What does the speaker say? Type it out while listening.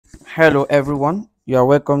Hello everyone, you are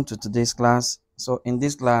welcome to today's class. So in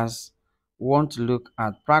this class we want to look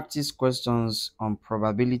at practice questions on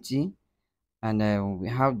probability, and we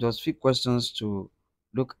have just few questions to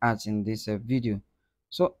look at in this video.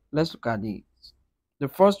 So let's look at it. The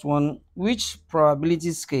first one: which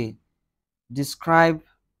probability scale describe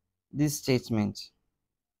this statement?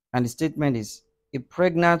 And the statement is: a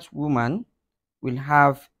pregnant woman will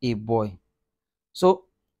have a boy. So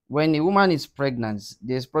when a woman is pregnant,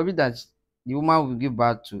 there's probably that the woman will give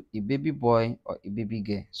birth to a baby boy or a baby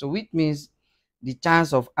girl. So which means the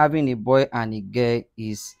chance of having a boy and a girl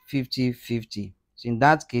is 50-50. So in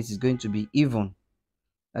that case, it's going to be even.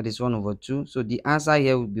 That is 1/2. So the answer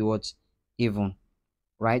here will be what? Even,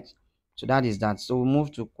 right? So that is that. So we'll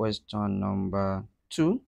move to question number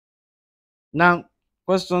 2. Now,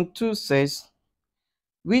 question 2 says,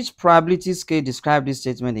 which probability scale describe this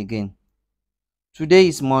statement again? Today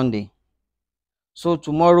is Monday. So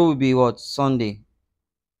tomorrow will be what? Sunday.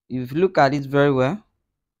 If you look at it very well,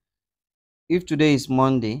 if today is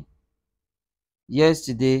Monday,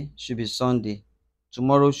 yesterday should be Sunday,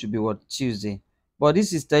 tomorrow should be what? Tuesday. But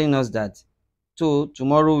this is telling us that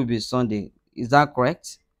tomorrow will be Sunday. Is that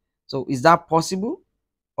correct? So is that possible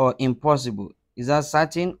or impossible? Is that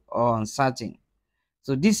certain or uncertain?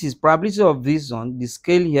 So this is probability of this one. The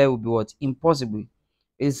scale here will be what? Impossible.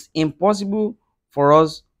 It's impossible for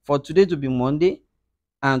us for today to be Monday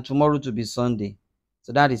and tomorrow to be Sunday.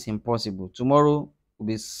 So that is impossible. Tomorrow will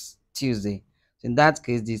be Tuesday. So in that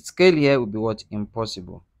case, the scale here will be what?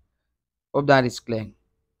 Impossible. Hope that is clear.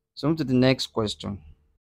 So move to the next question.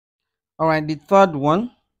 All right, the third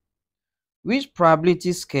one. Which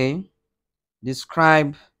probability scale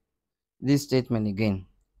describe this statement again?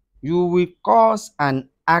 You will cause an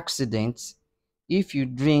accident if you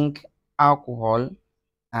drink alcohol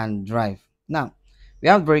and drive. Now, we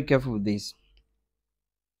have to be very careful with this.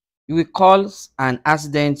 You will cause an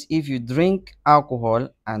accident if you drink alcohol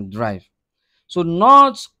and drive. So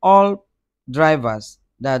not all drivers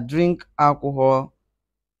that drink alcohol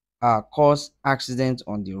cause accidents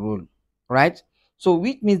on the road, right? So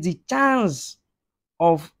which means the chance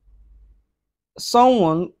of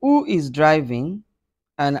someone who is driving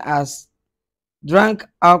and has drank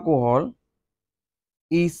alcohol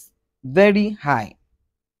is very high.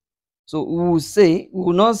 So we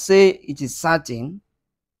will not say it is certain.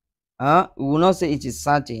 We will not say it is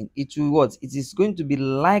certain. It will what? It is going to be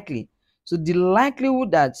likely. So the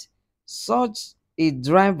likelihood that such a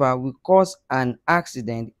driver will cause an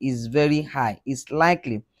accident is very high. It's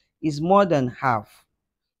likely. It's more than half.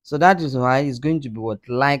 So that is why it's going to be what?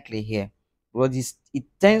 Likely here. But it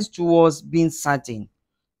tends towards being certain.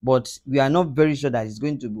 But we are not very sure that it's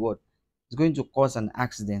going to be what? It's going to cause an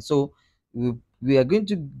accident. So we are going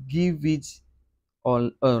to give it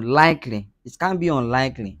likely. It can't be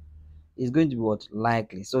unlikely. Is going to be what?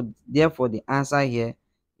 Likely. So therefore the answer here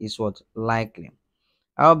is what? Likely.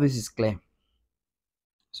 I hope this is clear.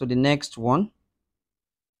 So the next one.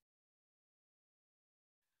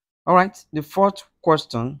 All right, the fourth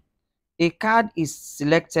question: a card is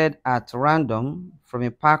selected at random from a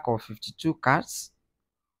pack of 52 cards.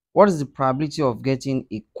 What is the probability of getting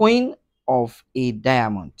a queen of a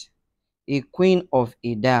diamond? A queen of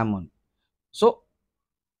a diamond. So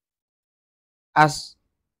as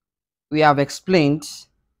we have explained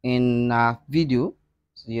in a video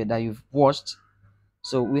that you've watched,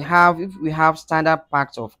 so if we have standard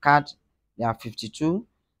packs of cards, there are 52,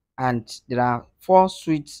 and there are 4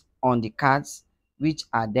 suites on the cards, which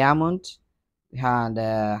are diamond, we have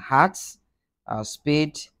hearts,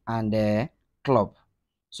 spade, and club.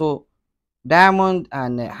 So diamond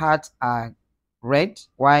and hearts are red,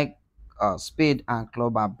 while spade and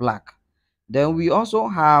club are black. Then we also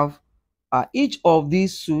have each of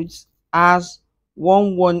these suits has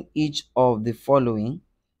one each of the following: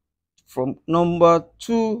 from number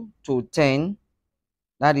 2 to 10,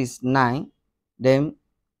 that is 9. Then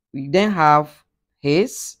we then have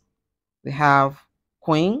ace, we have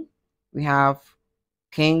queen, we have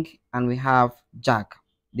king, and we have jack.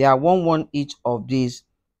 They are one each of these: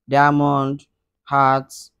 diamond,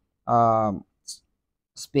 hearts,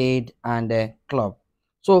 spade, and club.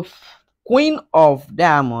 So queen of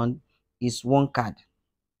diamond is 1 card.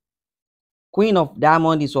 Queen of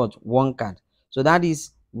diamond is what? 1 card. So that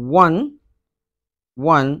is 1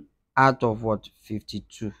 out of what?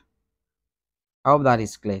 52. I hope that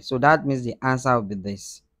is clear. So that means the answer will be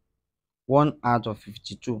this: 1 out of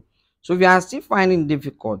 52. So if you are still finding it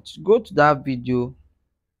difficult, go to that video,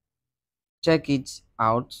 check it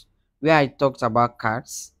out, where I talked about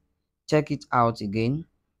cards. Check it out again.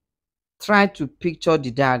 Try to picture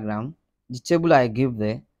the diagram, the table I gave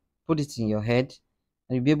there, put it in your head,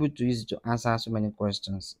 and you'll be able to use it to answer so many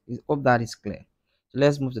questions. I hope that is clear. So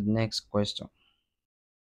let's move to the next question.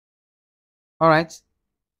 All right.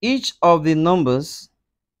 Each of the numbers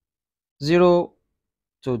 0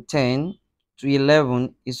 to 10 to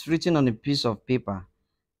 11 is written on a piece of paper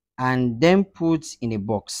and then put in a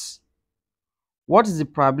box. What is the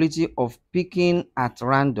probability of picking at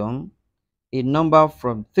random a number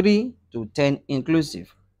from 3 to 10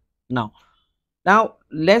 inclusive? Now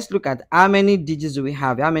let's look at how many digits do we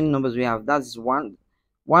have, how many numbers we have. That is 1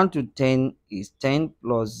 to 10 is 10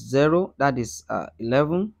 plus 0, that is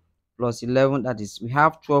 11, plus 11, that is, we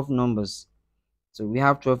have 12 numbers. So we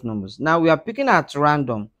have 12 numbers. Now we are picking at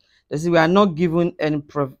random. This is, we are not given any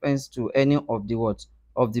preference to any of the words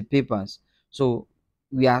of the papers. So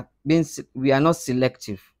we are not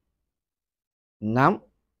selective. Now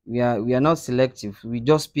we are not selective. We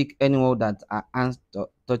just pick anyone that our hands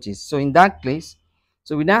touches. So in that case,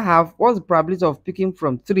 so we now have, what's the probability of picking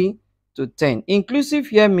from 3 to 10? Inclusive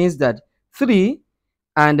here means that 3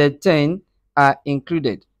 and 10 are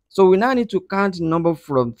included. So we now need to count the number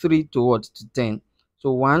from 3 to what? To 10.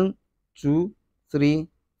 So 1, 2, 3,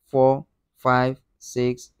 4, 5,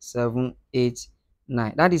 6, 7, 8,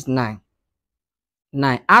 9. That is 9.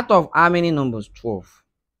 9 out of how many numbers? 12.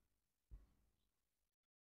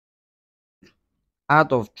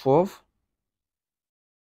 Out of 12.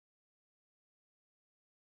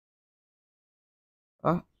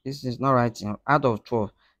 This is not right. Out of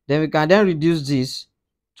 12. Then we can then reduce this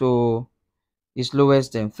to its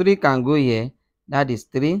lowest term. 3 can go here. That is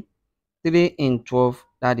 3. 3 in 12.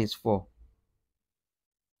 That is 4.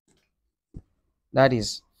 That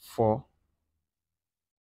is 4.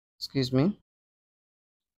 Excuse me.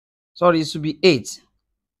 Sorry, it should be 8.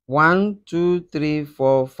 1, 2, 3,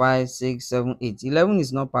 4, 5, 6, 7, 8. 11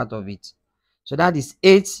 is not part of it. So that is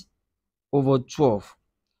 8 over 12.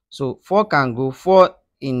 So 4 can go. 4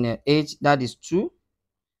 in 8, that is 2.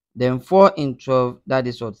 Then 4 in 12, that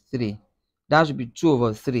is what? 3. That should be 2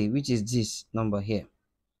 over 3, which is this number here.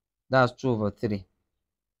 That's 2 over 3.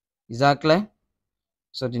 Is that clear?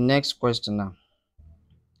 So the next question now.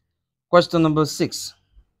 Question number 6.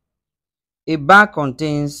 A bag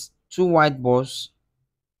contains 2 white balls,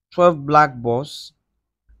 12 black balls,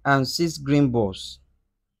 and 6 green balls.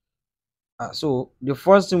 So the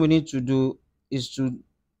first thing we need to do is to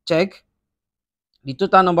check the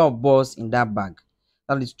total number of balls in that bag.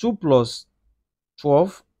 That is 2 plus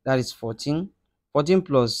 12, that is 14. 14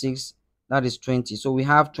 plus 6, that is 20. So we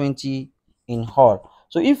have 20 in all.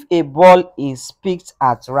 So if a ball is picked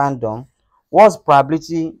at random, what's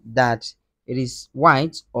probability that it is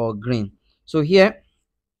white or green? So here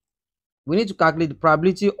we need to calculate the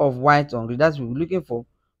probability of white or green. That's what we're looking for.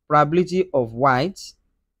 Probability of white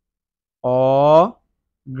or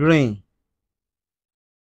green.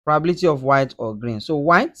 Probability of white or green. So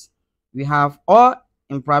white, we have, or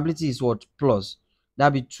in probability is what? Plus.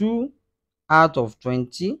 That'll be 2 out of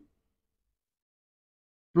 20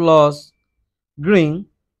 plus green,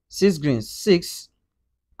 6 green, 6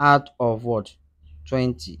 out of what?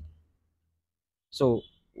 20. So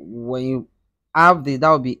when you have the, that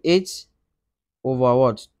will be 8 over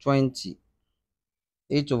what? 20.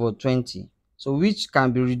 8 over 20. So which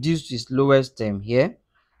can be reduced to its lowest term here.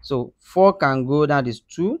 So 4 can go, that is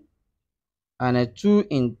 2. And a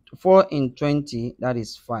 4 in 20, that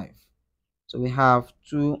is 5. So we have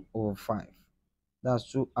 2 over 5.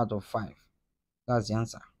 That's 2 out of 5. That's the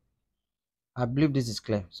answer. I believe this is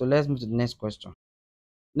clear. So let's move to the next question.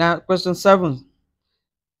 Now, question 7.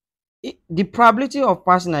 The probability of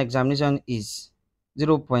passing an examination is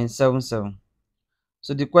 0.77.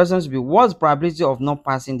 So the question should be, what's the probability of not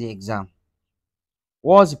passing the exam?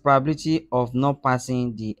 What's the probability of not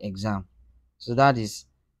passing the exam? So that is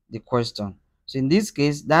the question. So in this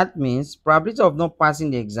case, that means probability of not passing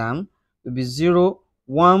the exam will be 0,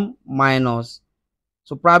 1 minus.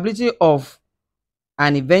 So probability of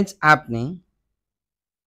an event happening,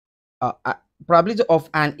 probability of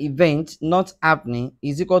an event not happening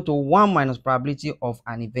is equal to 1 minus probability of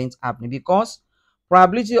an event happening, because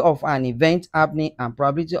probability of an event happening and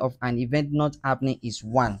probability of an event not happening is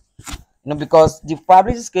 1. Because the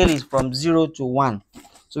probability scale is from 0 to 1.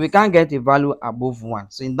 So we can't get a value above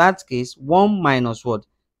 1. So in that case, 1 minus what?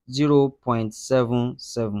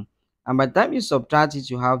 0.77. And by the time you subtract it,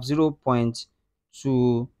 you have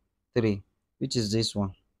 0.23, which is this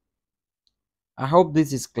one. I hope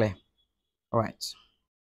this is clear. All right.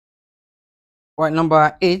 All right,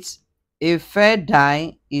 number 8. A fair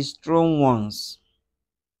die is thrown once.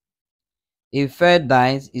 A fair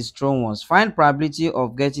die is thrown once. Find probability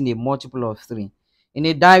of getting a multiple of 3. In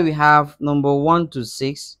a die, we have number 1 to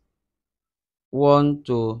 6, 1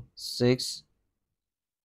 to 6,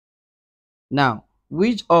 Now,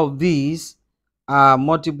 which of these are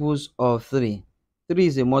multiples of 3? 3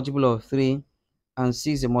 is a multiple of 3 and 6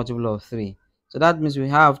 is a multiple of 3. So that means we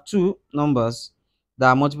have two numbers that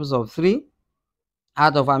are multiples of 3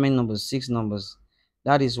 out of how many numbers? 6 numbers.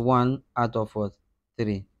 That is 1 out of what?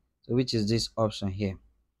 3. So which is this option here?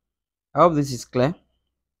 I hope this is clear.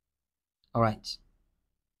 All right.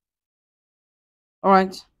 All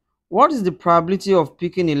right. What is the probability of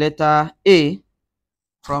picking a letter A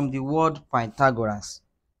from the word Pythagoras?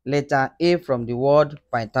 Letter A from the word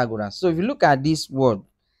Pythagoras. So if you look at this word,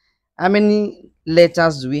 how many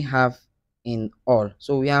letters do we have in all?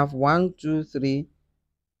 So we have 1, 2, 3,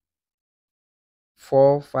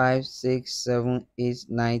 4, 5, 6, 7, 8,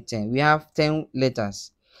 9, 10. We have 10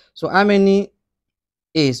 letters. So how many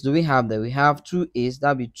A's do we have there? We have 2 A's.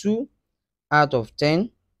 That'll be 2 out of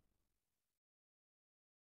 10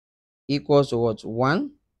 equals to what?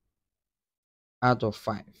 1 out of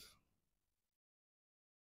 5.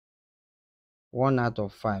 1 out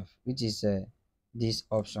of 5, which is this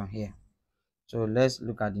option here. So let's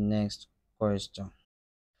look at the next question.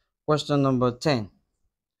 Question number 10.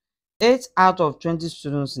 8 out of 20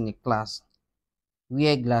 students in a class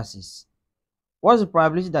wear glasses. What's the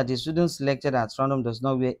probability that a student selected at random does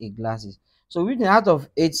not wear a glasses? So which out of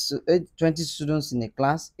 20 students in a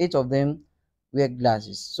class, 8 of them wear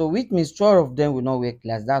glasses. So which means 12 of them will not wear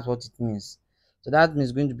glasses. That's what it means. So that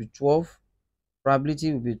means going to be 12.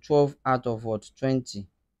 Probability will be 12 out of what? 20.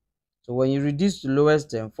 So when you reduce to lowest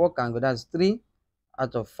term, 4 can go. That's 3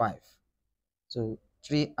 out of 5. So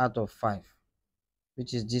 3 out of 5,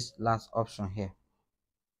 which is this last option here.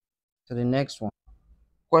 So the next one.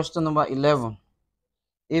 Question number 11.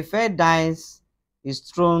 A fair dice is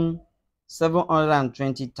thrown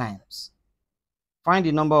 720 times. Find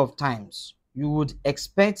the number of times you would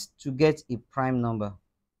expect to get a prime number.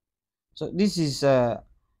 So this is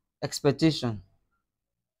expectation.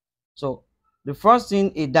 So the first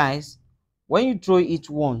thing, a dice, when you throw it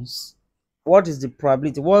once, what is the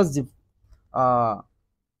probability? What's the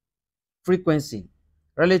frequency,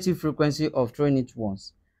 relative frequency of throwing it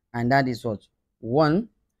once? And that is what? 1.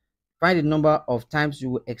 Find the number of times you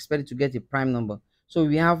will expect to get a prime number. So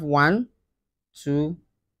we have 1, 2,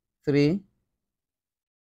 3,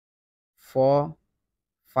 4,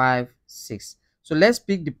 5, 6. So let's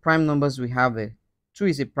pick the prime numbers we have there. 2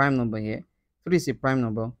 is a prime number here. 3 is a prime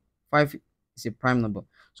number. 5 is a prime number.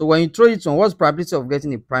 So when you throw it on, what's the probability of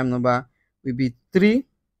getting a prime number? Will be 3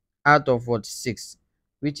 out of what? 6,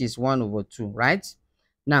 which is 1 over 2, right?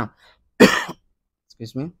 Now,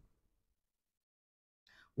 excuse me,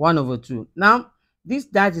 1 over 2. Now, this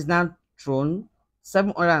dice is now thrown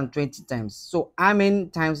 720 times. So how many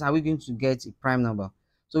times are we going to get a prime number?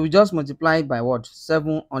 So we just multiply by what?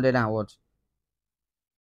 700 and what?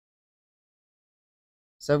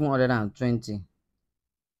 720.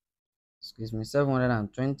 Excuse me,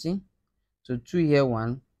 720. So 2 here,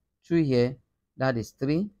 1, 2 here, that is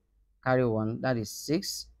 3. Carry 1, that is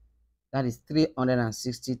 6. That is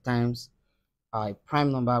 360 times a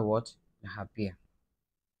prime number what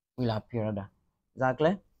will appear rather. Is that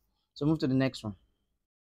clear? So move to the next one.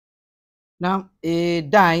 Now a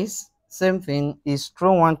dice, same thing, is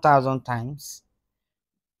thrown 1000 times.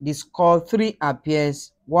 The score 3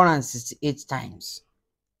 appears 168 times.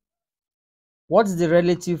 What is the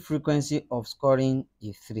relative frequency of scoring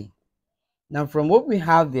a 3? Now from what we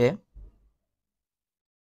have there,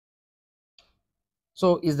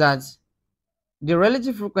 so is that the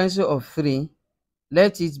relative frequency of 3,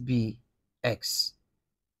 let it be x,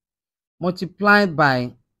 multiplied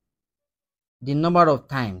by the number of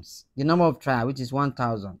times, the number of trial, which is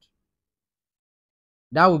 1000.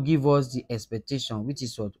 That will give us the expectation, which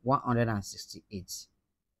is what? 168.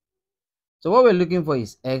 So what we're looking for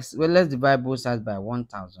is x. Well, let's divide both sides by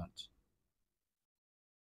 1000.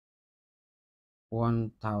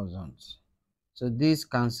 1000. So this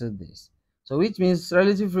cancels this. So which means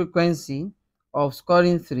relative frequency of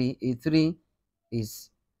scoring 3, a 3 is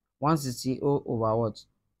 160 over what?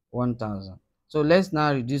 1000. So let's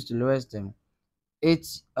now reduce the lowest term. 8,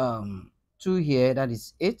 2 here, that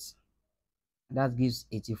is 8. That gives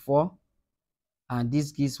 84. And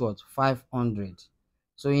this gives what? 500.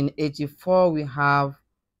 So in 84 we have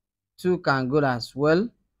 2 can go as well.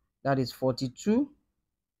 That is 42.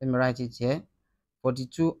 Let me write it here.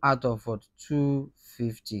 42 out of what?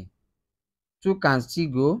 250. 2 can still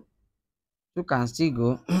go. 2 can still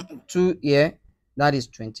go. 2 here. That is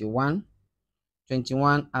 21.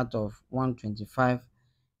 21 out of 125.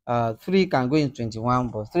 3 can go in 21,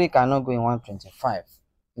 but 3 cannot go in 125.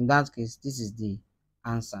 In that case, this is the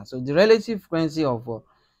answer. So the relative frequency of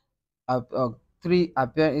 3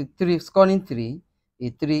 scoring 3 a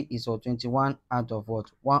 3 is what 21 out of what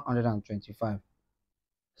 125.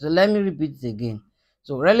 So let me repeat it again.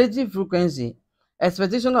 So relative frequency,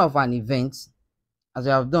 expectation of an event, as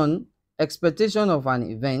I have done, expectation of an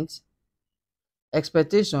event,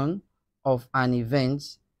 expectation of an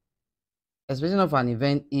event, expectation of an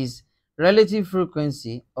event is relative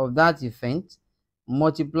frequency of that event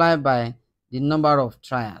multiplied by the number of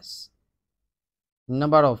trials.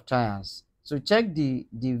 Number of trials. So check the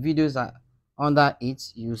videos under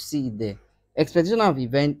it, you see it there. Expectation of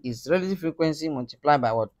event is relative frequency multiplied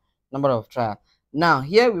by what? Number of trials. Now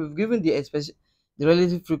here we've given the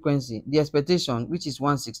relative frequency, the expectation, which is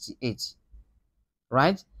 168,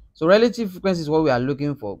 right? So relative frequency is what we are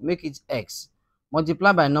looking for. Make it x,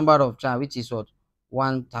 multiply by number of trials, which is what?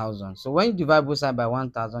 1000. So when you divide both sides by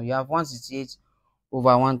 1000, you have 168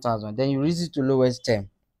 over 1000. Then you reduce it to lowest term.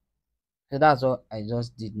 So that's what I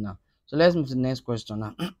just did now. So let's move to the next question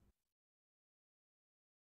now.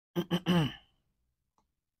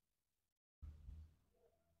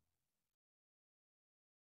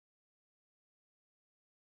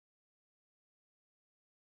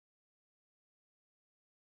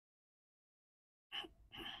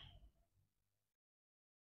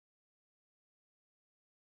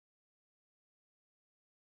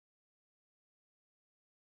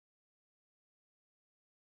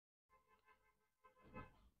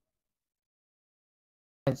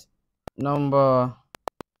 Number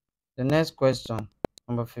the next question,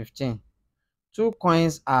 number 15. Two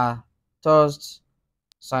coins are tossed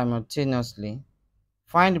simultaneously.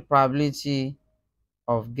 Find the probability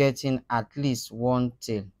of getting at least one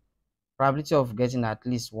tail. Probability of getting at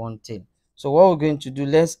least one tail. So what we're going to do,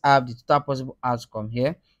 let's have the total possible outcome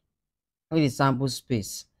here with the sample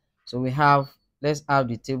space. So we have, let's have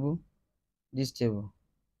the table, this table.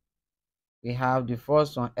 We have the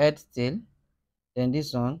first one, head, tail, then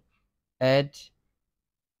this one, head,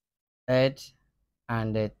 head,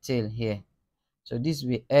 and the tail here. So this will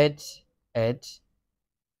be head, head,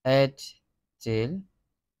 head, tail,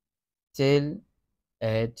 tail,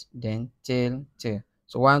 head, then tail, tail.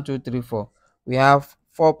 So 1, 2, 3, 4. We have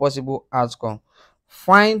 4 possible outcomes.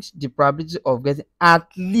 Find the probability of getting at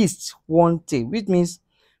least one tail, which means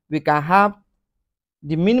we can have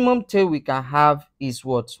the minimum tail we can have is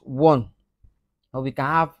what? 1, or we can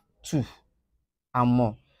have 2 and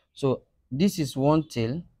more. So this is one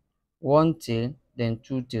tail, then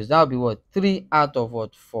 2 tails. That will be what? 3 out of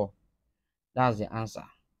what? 4. That's the answer.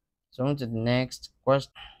 So on to the next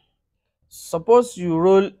question. Suppose you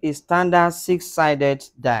roll a standard 6-sided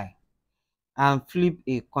die and flip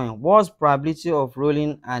a coin. What's probability of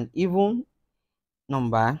rolling an even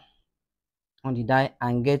number on the die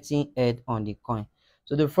and getting head on the coin?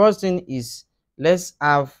 So the first thing is, let's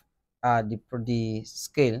have the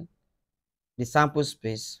scale, the sample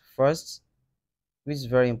space first, which is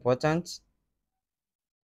very important.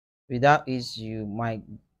 Without it, you might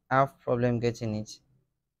have problem getting it.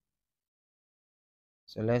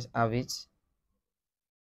 So let's have it.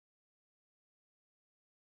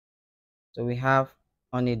 So we have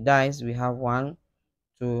on the dice, we have 1,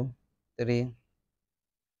 2, 3,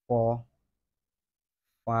 4,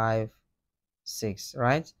 5, 6,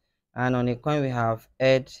 right? And on a coin we have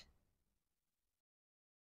head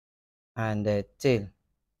and tail.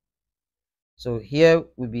 So here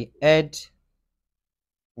will be head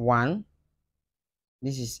 1,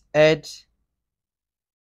 this is head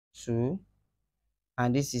 2,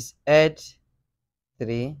 and this is head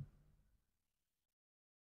 3,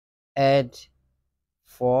 head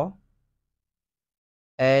 4,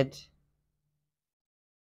 head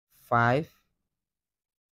 5,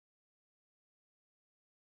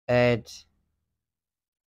 head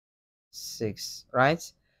 6,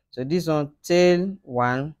 right? So this one, tail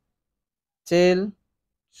 1, tail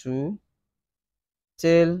 2,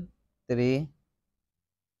 tail 3,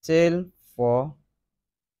 tail 4,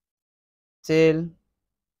 tail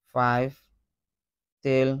 5,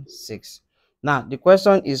 tail 6. Now the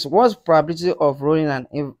question is, what's probability of rolling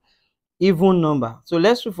an even number? So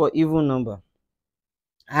let's look for even number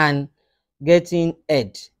and getting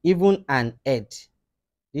head, even and head.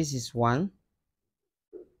 This is 1,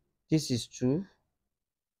 this is 2,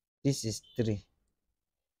 this is 3,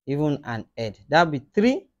 even and head. That'll be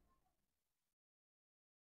 3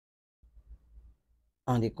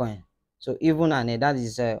 on the coin. So even and head, that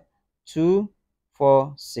is 2,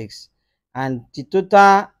 4, 6, and the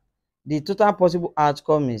total possible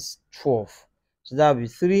outcome is 12. So that'll be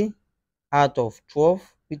 3 out of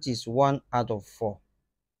 12, which is 1 out of 4.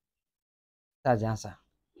 That's the answer.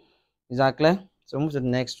 Is that clear? So move to the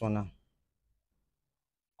next one now.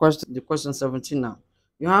 The question 17 now.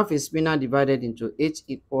 You have a spinner divided into 8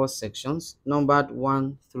 equal sections numbered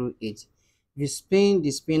 1 through 8. If you spin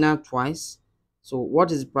the spinner twice, so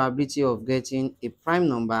what is the probability of getting a prime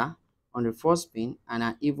number on the first spin and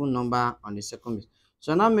an even number on the second spin?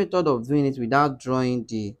 So another method of doing it without drawing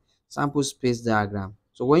the sample space diagram.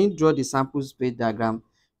 So when you draw the sample space diagram,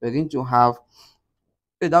 we're going to have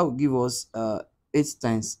that will give us 8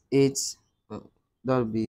 times 8, uh, that will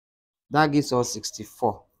be, that gives us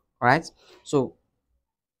 64, right? So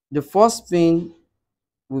the first spin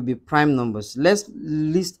will be prime numbers. Let's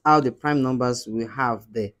list out the prime numbers we have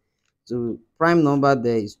there. So prime number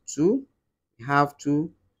there is 2. We have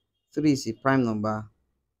 2. 3 is a prime number.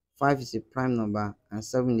 5 is a prime number, and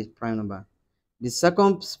 7 is prime number. The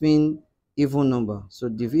second spin, even number. So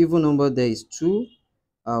the even number there is 2.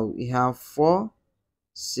 We have 4,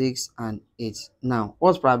 6, and 8. Now,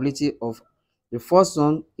 what's probability of the first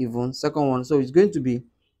one even, second one? So it's going to be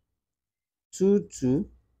 2, 2,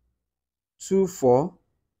 2, 4,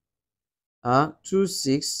 2,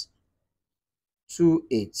 6, 2,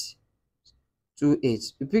 8. 2,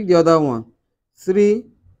 8. You pick the other one. 3,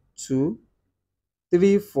 2,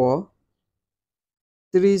 3, 4,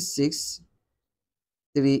 3, 6,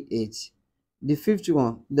 3, 8. The fifth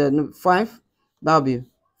one, the 5, that'll be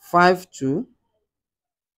 5, 2,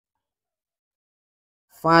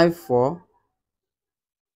 5, 4,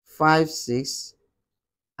 5, 6,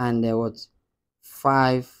 and then what?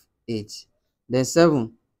 5, 8. Then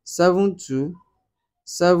 7, 7, 2,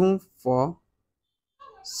 7, 4,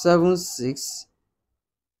 7, 6,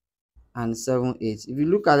 and 7, 8. If you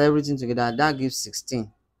look at everything together, that gives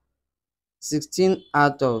 16. 16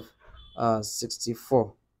 out of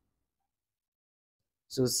 64.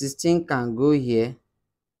 So 16 can go here,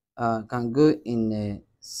 can go in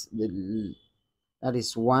that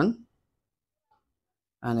is 1,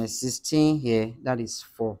 and a 16 here, that is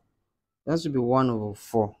 4. That should be 1 over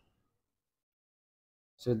 4.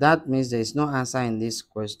 So that means there is no answer in this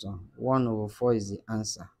question. 1 over 4 is the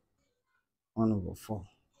answer. 1 over 4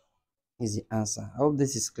 is the answer. I hope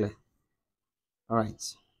this is clear. All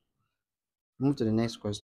right. Move to the next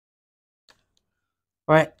question.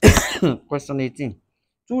 All right. Question 18.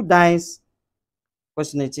 Two dice.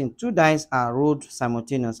 Question 18. Two dice are rolled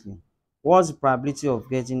simultaneously. What's the probability of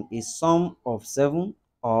getting a sum of 7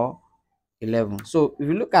 or 11? So if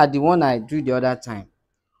you look at the one I drew the other time,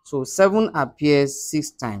 so 7 appears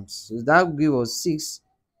 6 times. So that gives us 6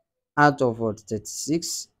 out of what?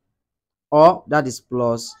 36. Or that is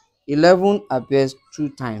plus 11 appears 2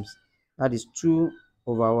 times. That is 2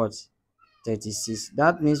 over what? 36.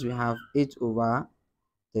 That means we have 8 over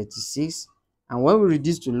 36. And when we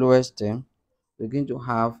reduce to lowest term, we're going to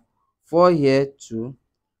have 4 here, 2.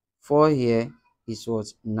 4 here is what?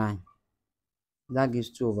 9. That gives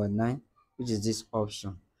 2 over 9, which is this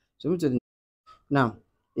option. So move to the now,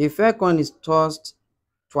 a fair coin is tossed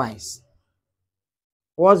twice.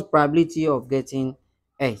 What's the probability of getting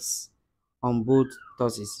S on both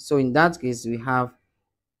tosses? So in that case, we have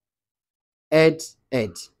head,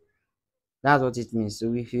 head. That's what it means.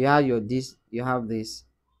 So if you have your this, you have this.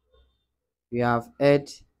 You have head,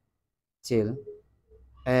 tail,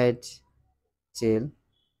 head, tail.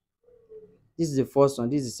 This is the first one.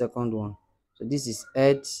 This is the second one. So this is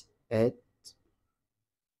head, head,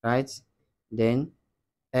 right? Then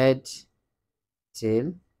head,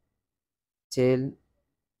 tail, tail,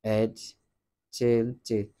 head, tail,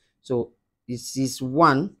 tail. So this is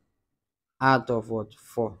 1 out of what?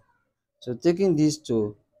 4. So taking this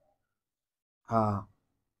to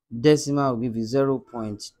decimal will give you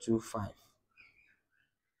 0.25.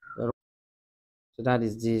 So that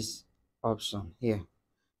is this option here.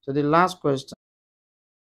 So the last question.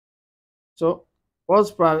 So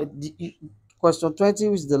what's probably question 20,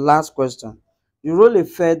 which is the last question. You roll a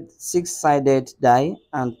fair 6-sided die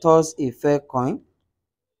and toss a fair coin.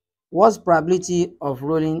 What's probability of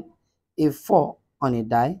rolling a 4 on a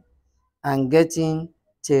die and getting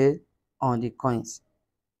tail on the coins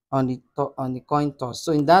on the coin toss?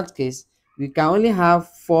 So in that case, we can only have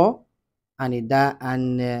 4 and a die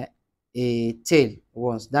and a tail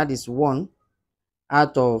once. That is 1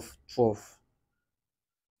 out of 12.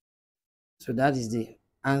 So that is the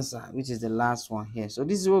answer, which is the last one here. So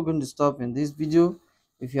this is where we're going to stop in this video.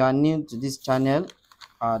 If you are new to this channel,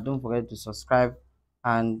 don't forget to subscribe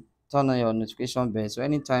and turn on your notification bell, so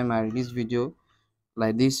anytime I release video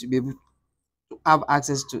like this, you'll be able to have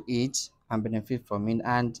access to it and benefit from it.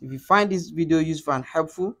 And if you find this video useful and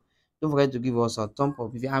helpful, don't forget to give us a thumb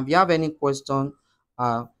up. If you have any question,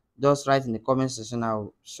 just write in the comment section.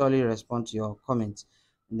 I'll surely respond to your comments.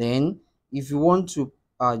 Then if you want to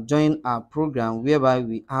join our program whereby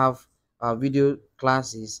we have video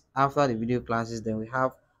classes. After the video classes, then we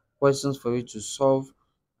have questions for you to solve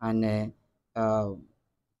and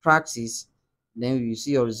practice. Then you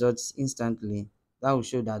see your results instantly. That will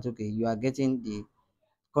show that okay, you are getting the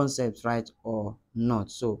concepts right or not.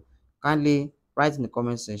 So kindly write in the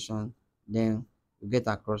comment section, then we'll get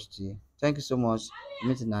across to you. Thank you so much.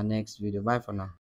 Meet in our next video. Bye for now.